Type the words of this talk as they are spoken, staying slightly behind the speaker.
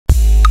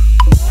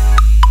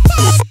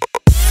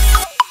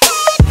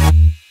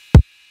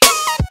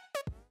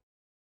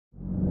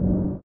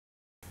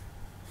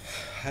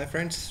Hi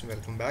friends,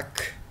 welcome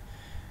back.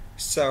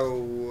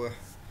 So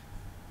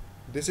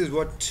this is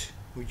what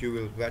you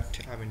will get.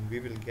 We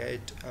will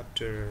get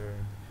after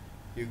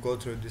you go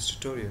through this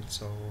tutorial.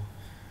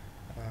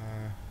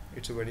 Uh,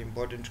 it's a very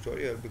important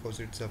tutorial because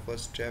it's the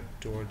first step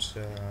towards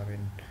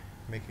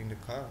making the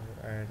car,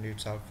 and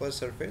it's our first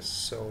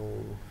surface.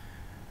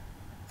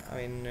 I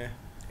mean, uh,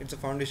 it's a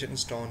foundation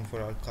stone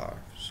for our car.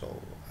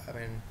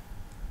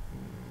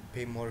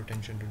 Pay more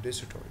attention to this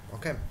tutorial.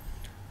 Okay,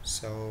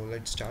 so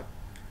let's start.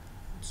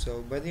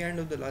 So by the end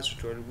of the last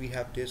tutorial we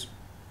have this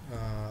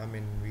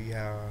we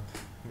have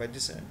by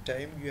this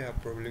time you have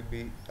probably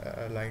be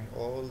aligned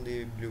all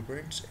the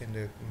blueprints in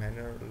the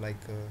manner like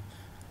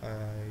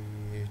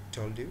I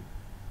told you.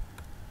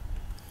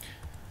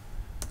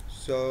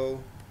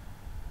 So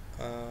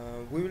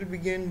we will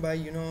begin by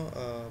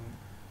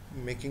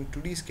making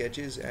 2D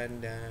sketches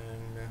and then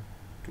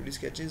 2D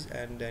sketches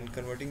and then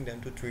converting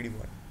them to 3D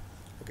one.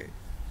 Okay,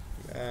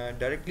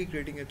 directly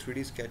creating a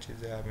 3D sketch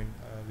is a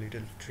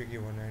little tricky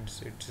one, and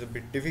it's a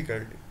bit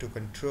difficult to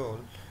control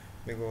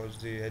because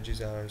the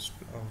edges are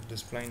of the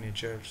spline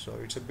nature, so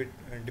it's a bit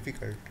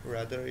difficult.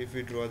 Rather, if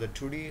we draw the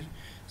 2D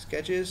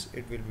sketches,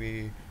 it will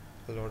be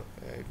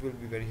it will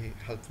be very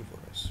helpful for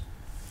us.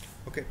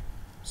 Okay,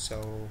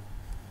 so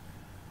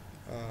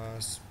uh,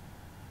 s-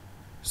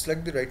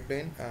 select the right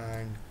plane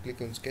and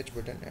click on sketch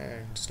button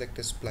and select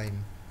the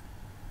spline.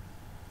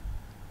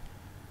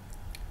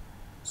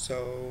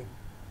 So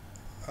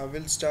I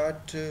will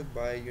start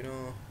by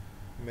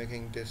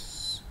making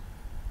this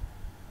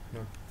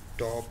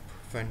top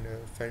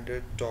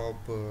fender top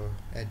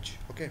edge.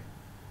 Okay,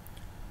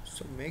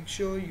 so make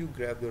sure you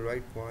grab the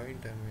right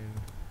point,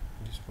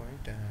 this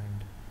point,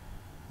 and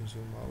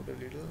zoom out a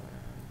little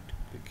and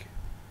click.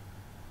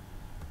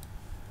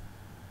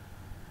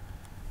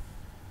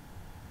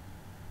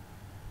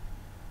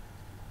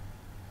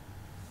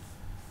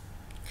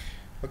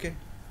 Okay,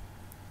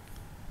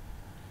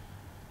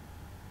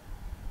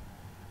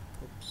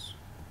 oops.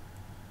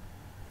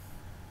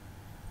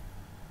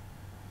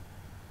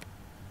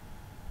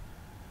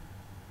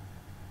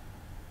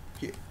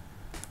 Here,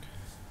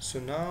 so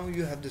now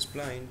you have this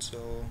spline,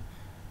 so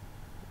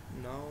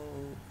now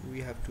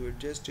we have to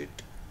adjust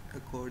it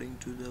according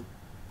to the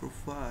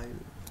profile.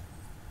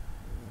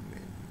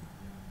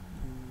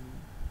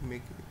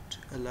 Make it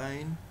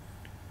align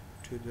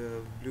to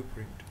the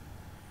blueprint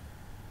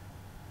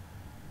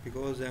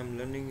because I'm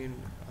learning in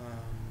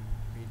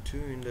me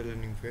too in the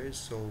learning phase.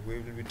 So we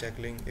will be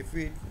tackling, if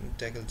we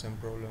tackle some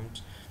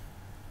problems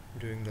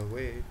during the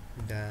way,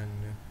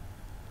 then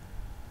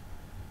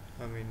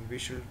we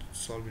should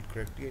solve it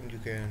correctly, and you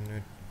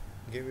can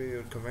give me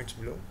your comments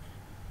below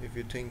if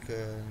you think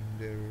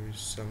there is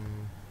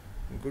some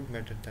good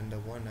method than the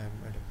one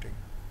I'm adopting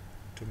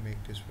to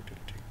make this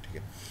fertility.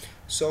 Okay,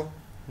 so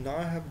now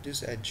I have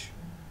this edge,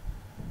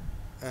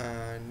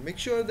 and make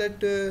sure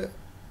that you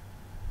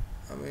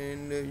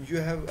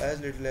have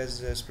as little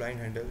as spline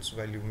handles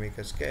while you make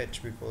a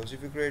sketch, because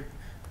if you create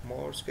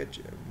more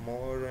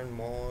and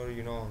more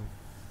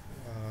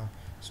uh,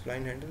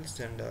 spline handles,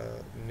 then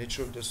the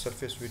nature of the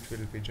surface which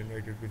will be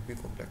generated will be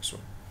complex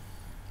one,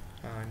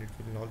 and it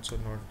will also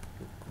not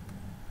look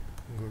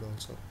good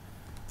also.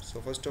 So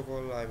first of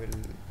all I will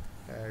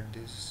add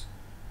this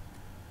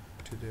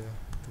to the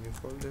new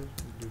folder,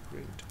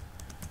 blueprint.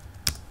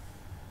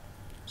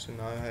 So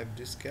now I have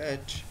this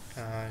sketch,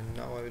 and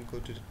now I will go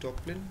to the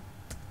top plane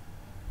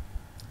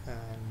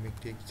and make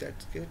the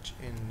exact sketch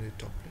in the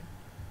top plane.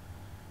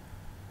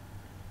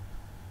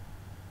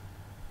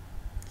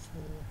 So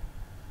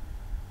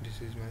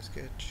this is my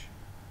sketch.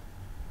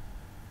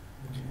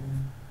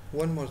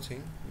 One more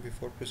thing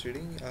before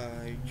proceeding,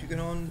 you can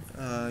on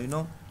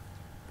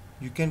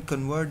you can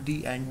convert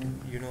the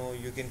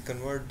you can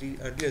convert the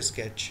earlier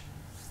sketch,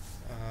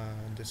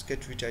 the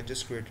sketch which I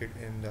just created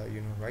in the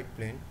right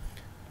plane,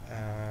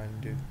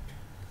 and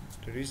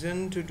the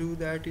reason to do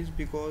that is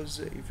because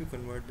if you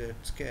convert that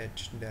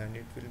sketch, then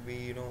it will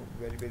be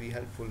very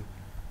helpful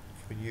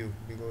for you,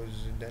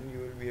 because then you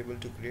will be able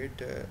to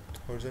create a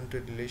horizontal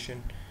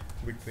relation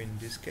between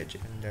this sketch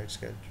and that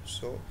sketch,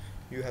 so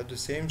you have the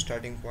same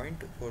starting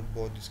point for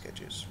both the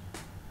sketches.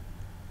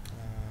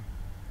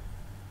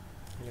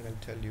 And I'll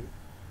tell you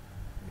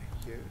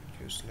here,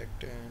 you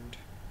select, and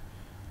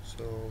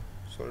so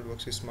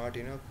Solidworks is smart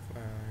enough,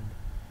 and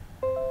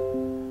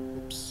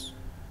oops,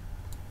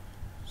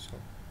 so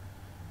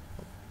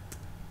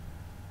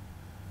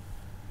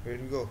where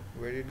did it go,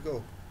 where did it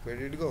go, where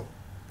did it go,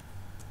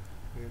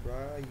 where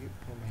are you,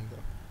 oh my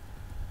god.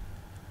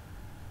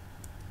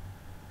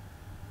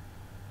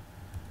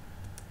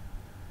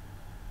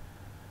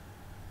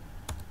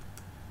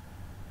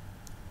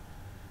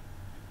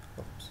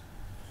 Oops.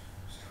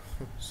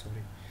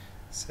 Sorry.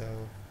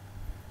 So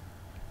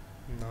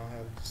now I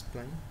have this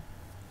plane,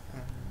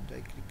 and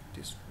I click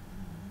this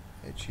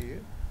edge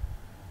here,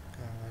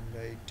 and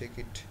I take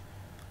it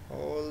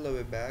all the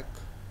way back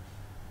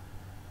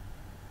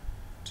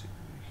to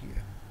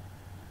here.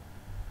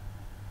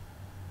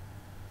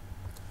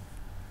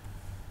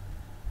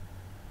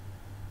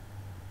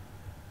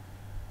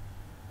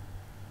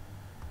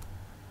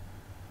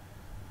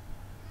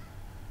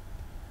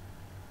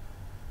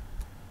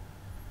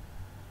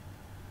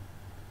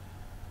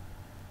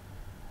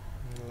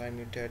 align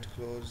it at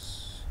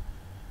close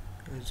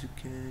as you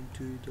can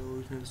to the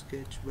original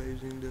sketch by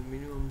using the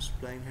minimum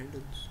spline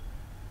handles.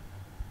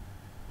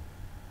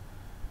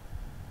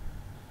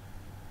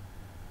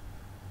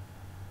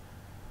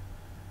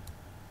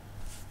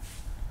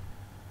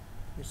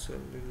 It's a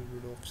little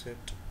bit offset,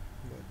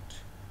 but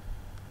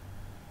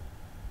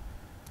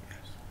yes.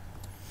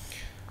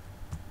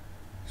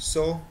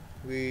 So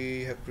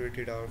we have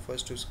created our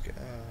first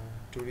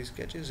 2D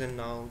sketches, and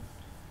now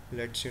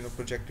let's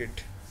project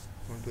it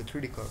onto a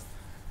 3D curve.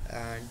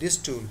 And this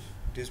tool,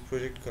 this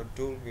project curve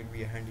tool, will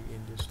be handy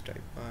in this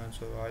type.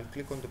 So I'll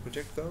click on the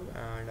project curve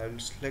and I will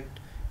select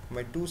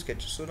my two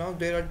sketches. So now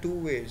there are two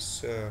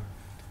ways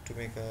to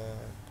make a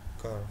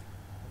curve.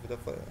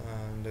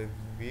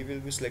 We will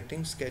be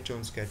selecting sketch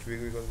on sketch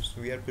because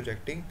we are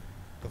projecting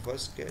the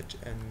first sketch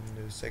and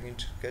the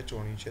second sketch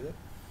on each other.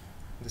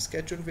 The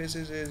sketch on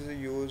faces is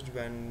used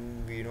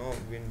when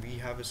we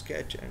have a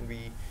sketch and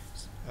we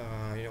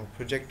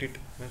project it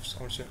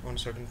on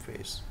certain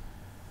face.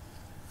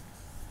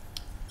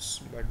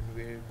 But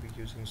we'll be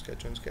using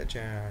sketch on sketch,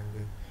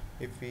 and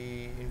if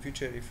we in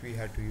future if we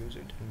had to use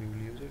it, and we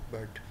will use it,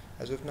 but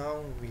as of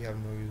now we have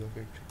no use of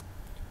it.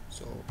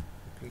 So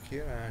click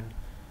here, and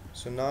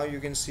so now you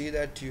can see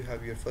that you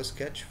have your first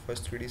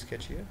 3D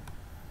sketch here.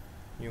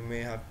 You may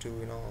have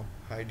to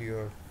hide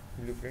your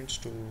blueprints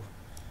to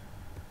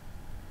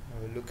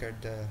look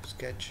at the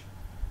sketch.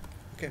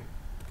 Okay.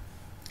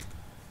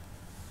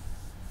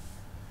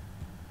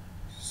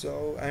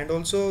 So and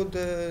also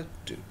the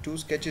two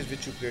sketches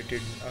which you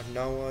created are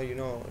now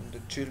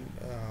the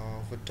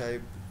of a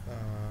type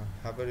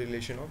have a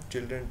relation of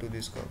children to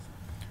this curve,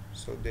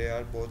 so they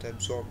are both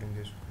absorbed in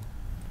this one.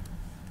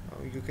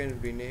 Now you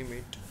can rename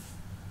it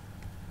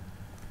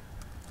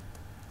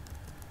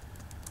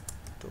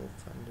top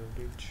and the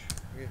ridge.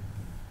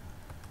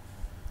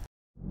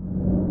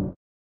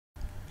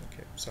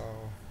 Okay, so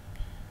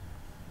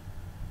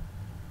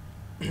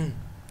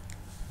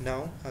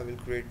now I'll be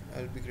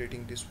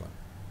creating this one.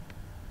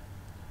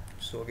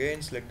 So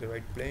again, select the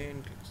right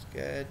plane, click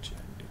sketch,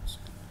 and it's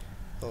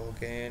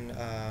again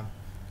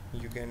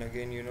you can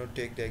again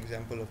take the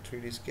example of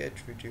 3D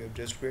sketch which you have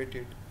just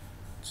created,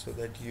 so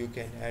that you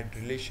can add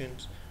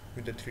relations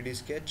with the 3D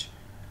sketch,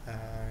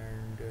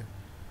 and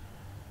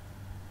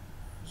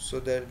so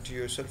that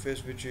your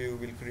surface which you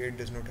will create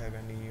does not have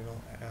any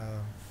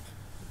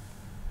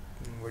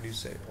what do you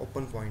say,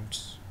 open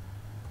points.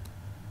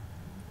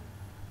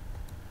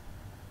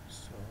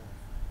 So,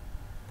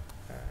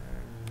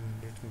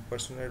 and it's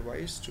personal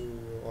advice to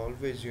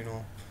always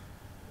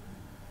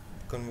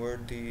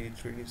convert the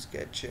 3D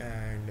sketch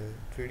and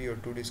 3D or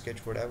 2D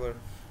sketch, whatever,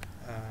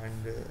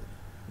 and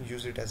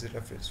use it as a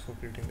reference for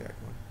creating that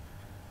one,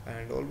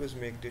 and always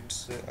make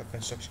it a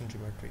construction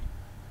geometry,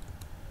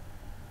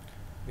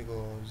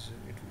 because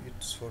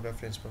it's for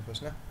reference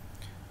purpose now.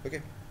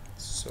 Okay,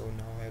 so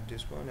now I have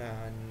this one,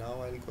 and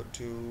now I'll go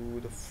to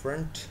the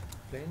front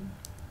plane.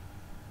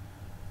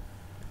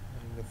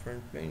 In the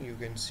front plane you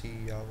can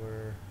see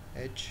our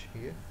edge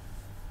here.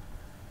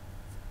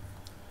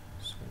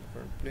 So in the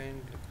front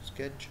plane, click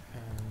sketch,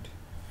 and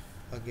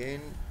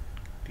again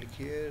click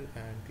here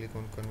and click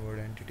on convert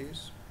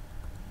entities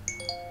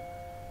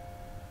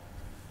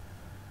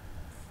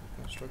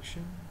for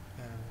construction,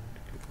 and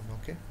click on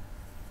OK.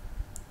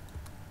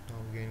 Now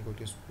again go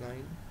to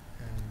spline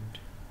and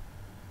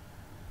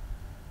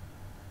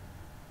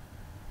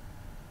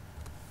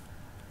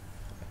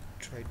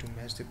try to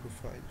match the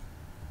profile.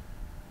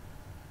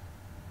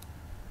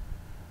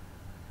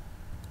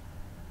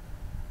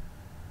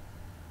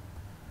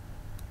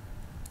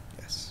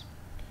 Yes.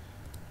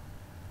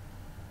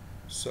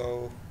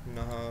 So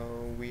now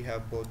we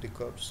have both the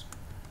curves,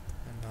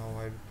 and now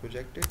I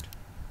project it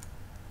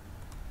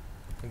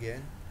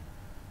again.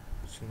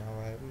 So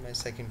now I have my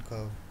second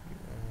curve,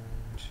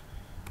 and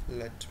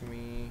let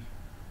me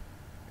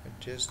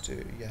adjust.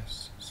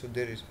 Yes, so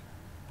there is.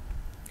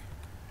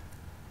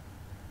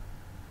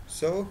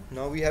 So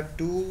now we have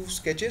two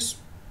sketches.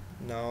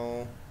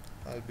 Now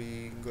I'll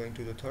be going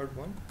to the third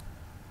one,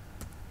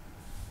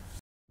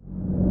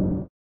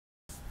 and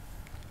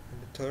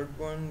the third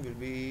one will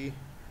be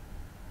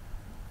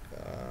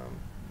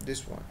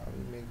this one. I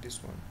will make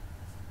this one.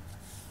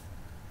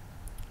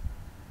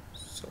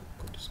 So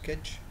go to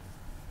sketch,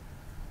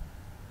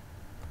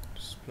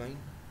 spline,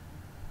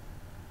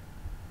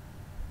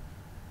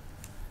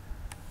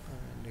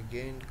 and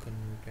again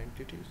convert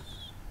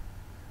entities.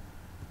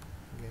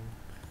 Again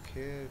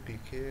click here,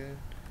 click here,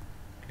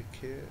 click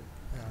here,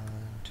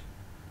 and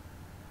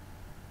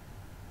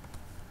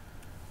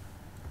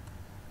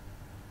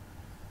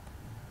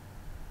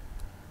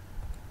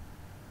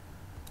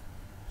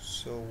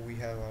so we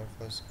have our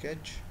first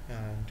sketch,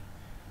 and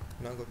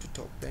now go to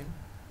top plane.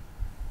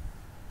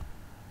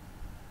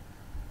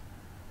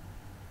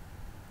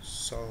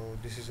 So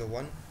this is a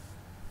 1.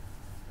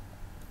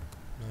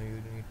 Now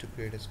you need to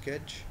create a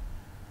sketch,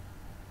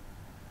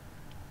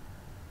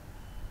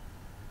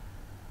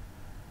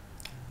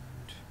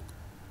 and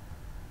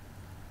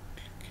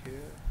click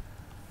here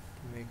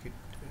to make it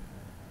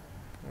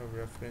a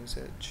reference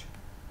edge.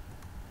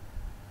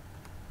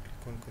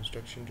 on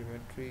construction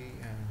geometry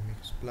and make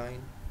a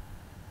spline.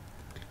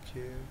 Click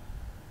here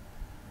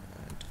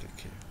and click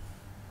here.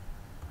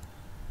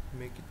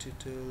 Make it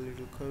a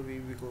little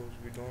curvy because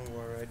we don't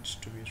want edge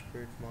to be a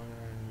straight one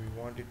and we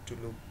want it to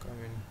look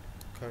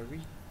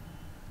curvy.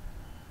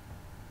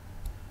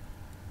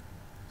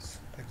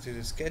 Exit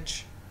the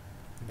sketch.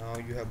 Now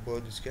you have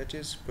both the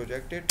sketches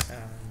projected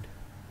and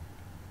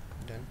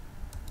done.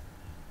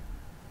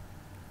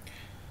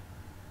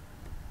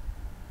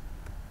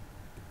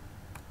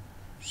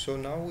 So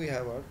now we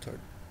have our third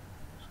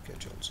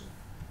sketch also.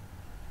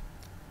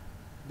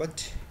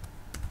 But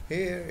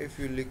here, if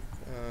you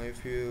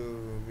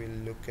will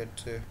look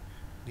at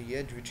the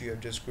edge which you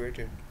have just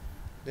created,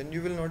 then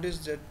you will notice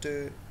that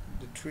the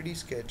 3D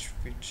sketch,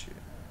 which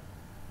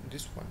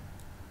this one,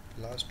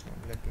 last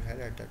one, let me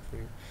highlight that for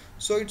you.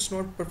 So it's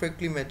not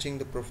perfectly matching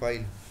the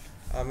profile.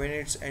 I mean,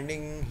 it's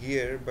ending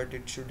here, but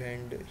it should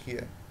end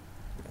here.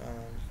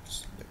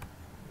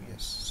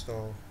 Yes.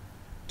 So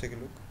take a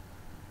look.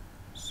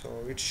 So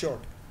it's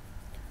short.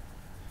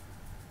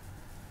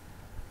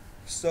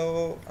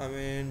 So I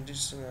mean,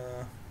 this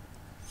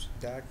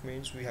that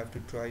means we have to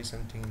try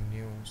something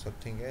new,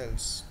 something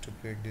else to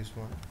create this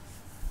one.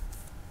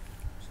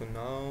 So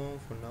now,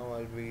 for now,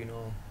 I'll be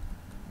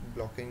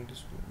blocking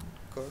this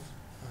curve,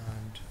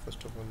 and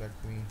first of all, let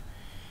me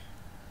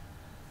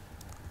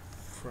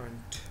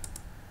front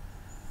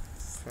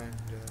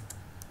fender.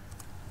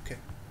 Okay.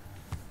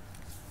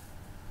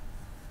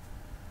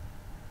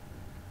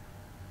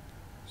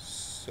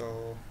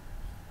 So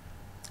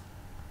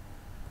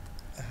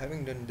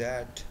having done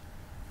that,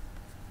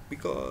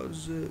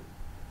 because okay,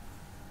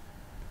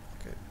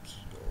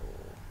 so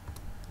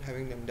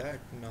having done that,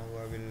 now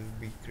I will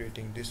be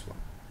creating this one.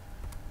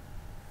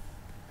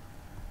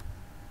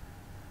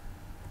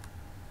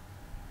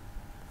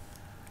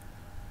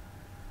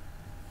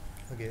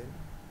 Again,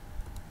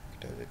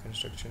 it has a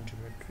construction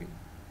geometry.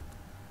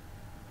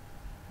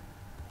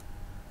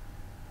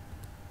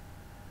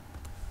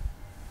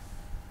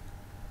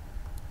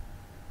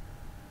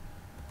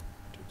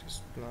 To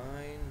this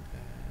spline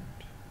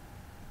and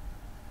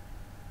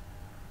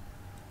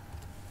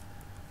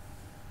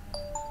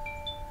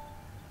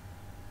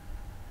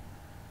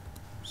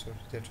sorry,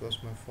 that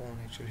was my phone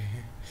actually.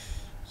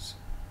 So,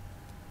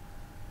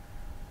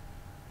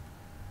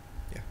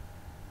 yeah.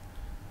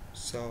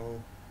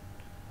 So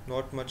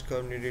not much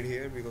curve needed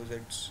here because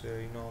it's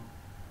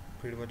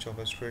pretty much of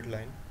a straight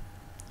line.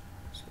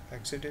 So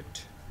exit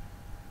it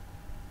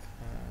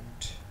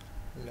and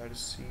let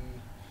us see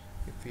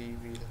if we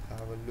will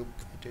have a look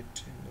at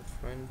it in the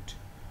front.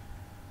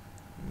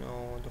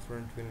 No, the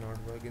front will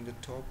not work. In the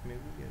top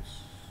maybe,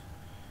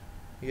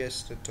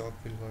 yes, the top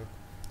will work.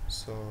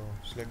 So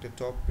select the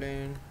top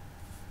plane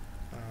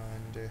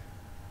and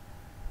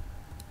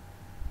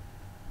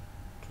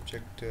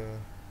project the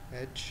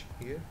edge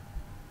here.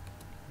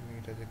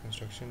 Make it as a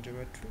construction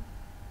geometry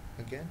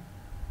again.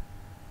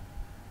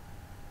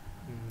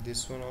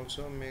 This one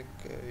also make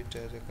it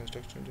as a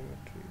construction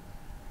geometry,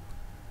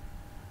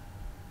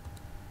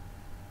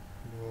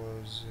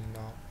 because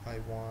now I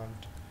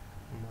want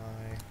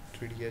my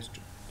 3D edge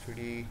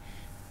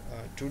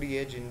 2D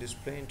edge in this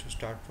plane to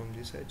start from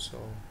this edge. So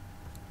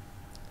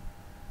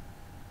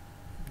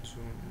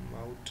zoom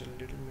out a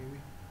little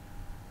maybe,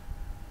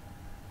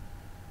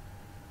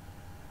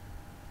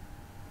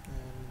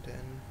 and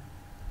then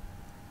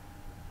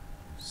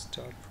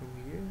start from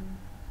here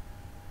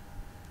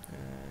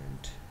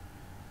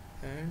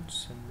and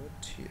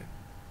somewhat here.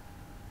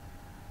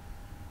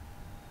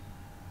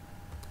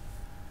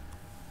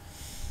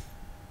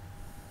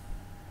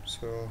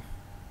 So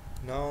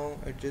now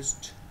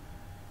adjust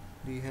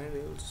the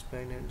handles,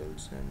 spline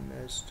handles, and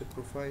match the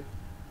profile.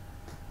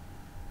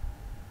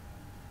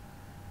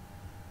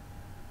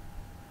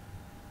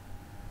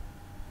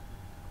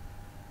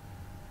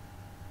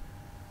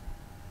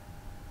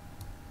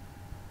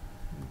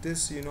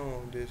 This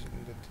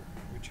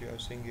which you are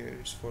seeing here,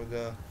 it's for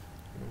the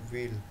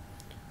wheel,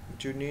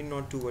 but you need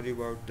not to worry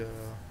about the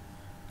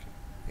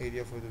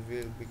area for the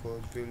wheel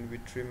because we will be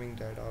trimming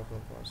that out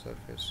of our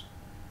surface,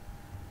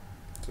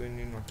 so you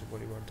need not to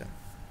worry about that.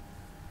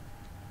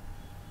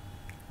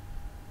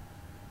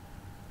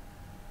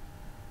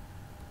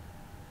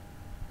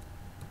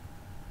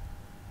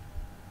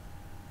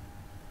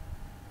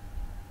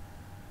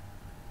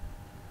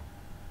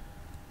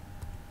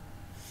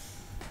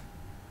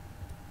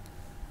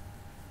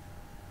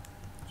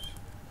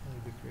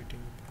 I'll be creating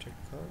a project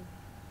curve,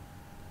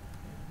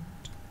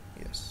 and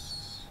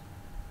yes,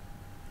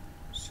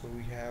 so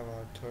we have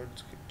our third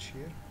sketch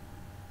here.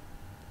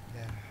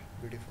 Yeah,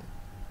 beautiful.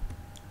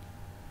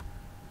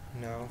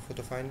 Now for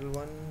the final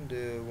one,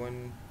 the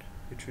one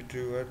which we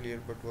drew earlier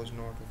but was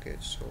not okay,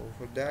 so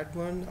for that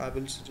one I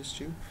will suggest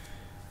you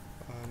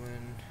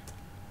and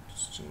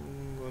just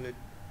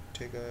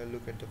take a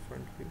look at the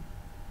front view.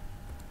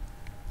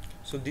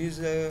 So these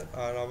are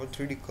our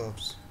 3D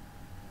curves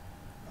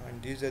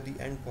and these are the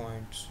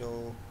endpoints.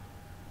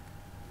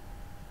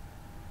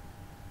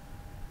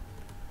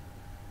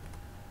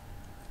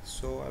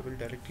 So I will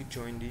directly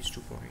join these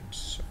 2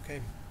 points.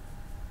 Okay,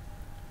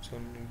 So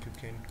you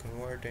can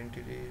convert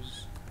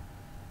entities,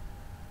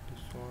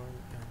 this one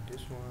and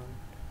this one,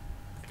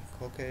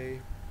 click OK,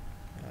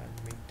 and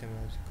make them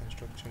as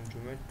construction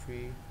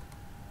geometry.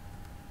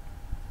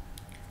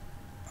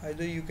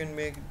 Either you can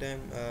make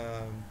them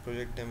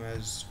project them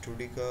as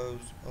 2D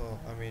curves, or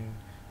I mean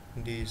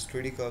these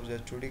 3D curves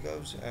as 2D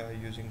curves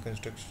using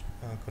construct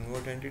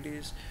convert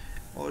entities,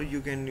 or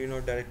you can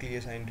directly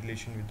assign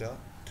relation with the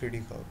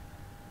 3D curve.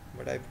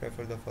 But I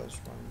prefer the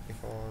first one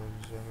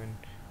because I mean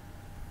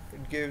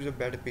it gives a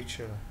better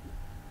picture.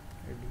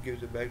 It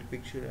gives a better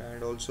picture,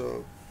 and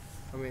also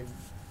I mean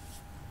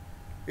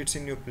it's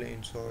in your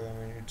plane, so I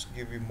mean it's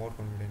give you more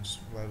confidence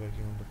while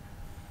working on the.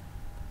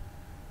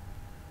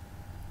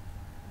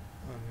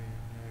 I mean,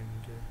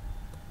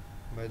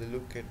 and by the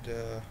look at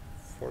the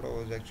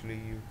photos, actually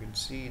you will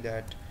see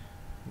that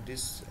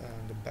this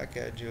the back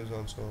edge is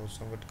also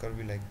somewhat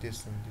curvy like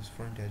this, and this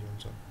front edge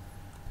also.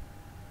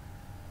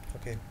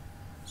 Okay,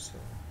 so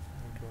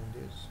I'm drawing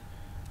this.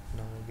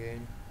 Now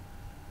again,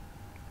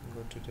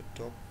 go to the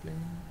top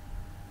plane.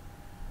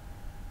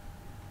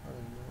 I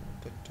don't know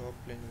the top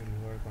plane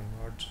will work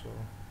or not, so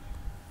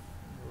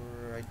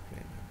right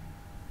plane.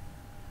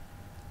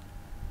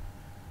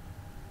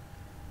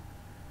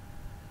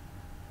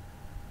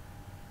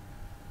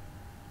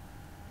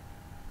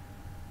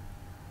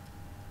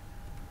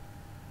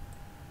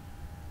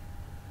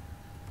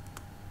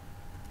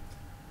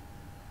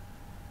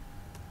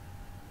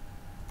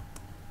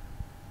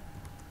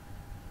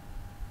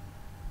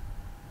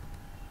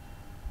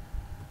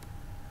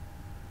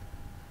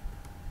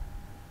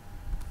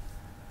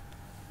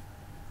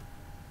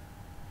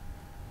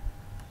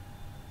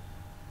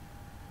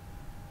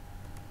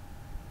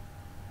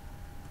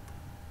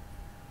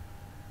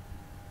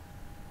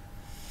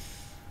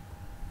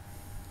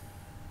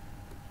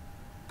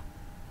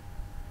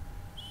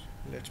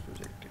 Let's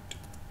project it.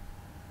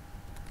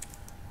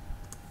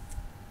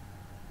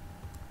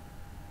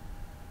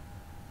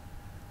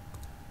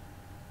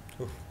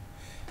 Oof.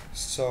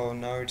 So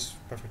now it's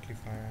perfectly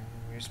fine.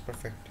 It's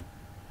perfect,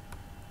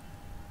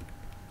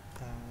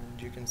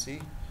 and you can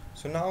see.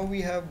 So now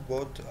we have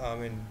both. I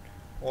mean,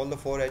 all the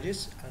four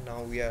edges, and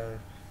now we are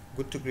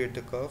good to create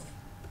the curve.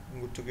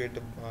 Good to create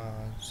the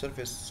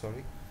surface.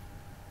 Sorry.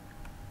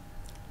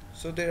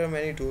 So there are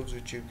many tools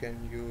which you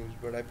can use,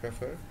 but I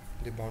prefer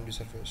the boundary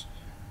surface.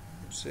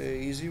 It's a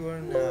easy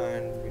one,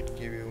 and will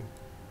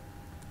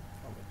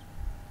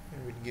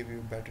give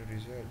you better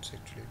results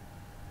actually.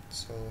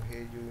 So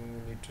here you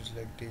need to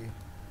select the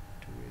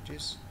two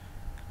edges,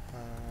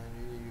 and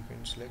here you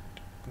can select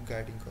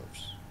guiding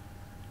curves,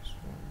 this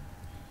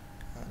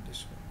one and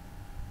this one.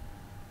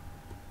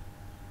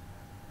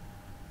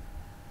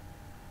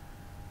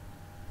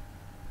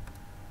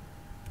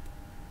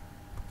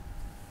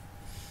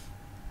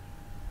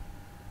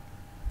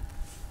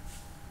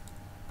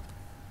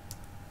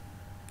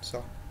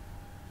 So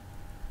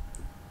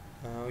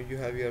now you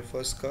have your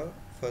first curve,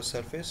 first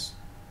surface.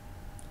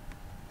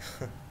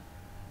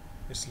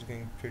 It's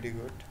looking pretty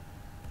good.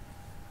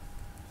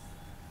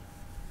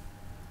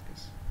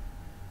 Yes.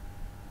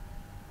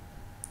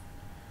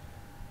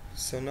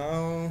 So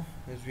now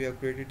as we have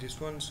created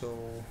this one, so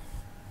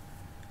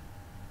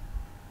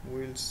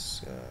we'll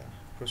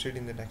proceed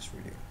in the next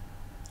video.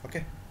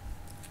 Okay,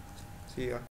 see ya.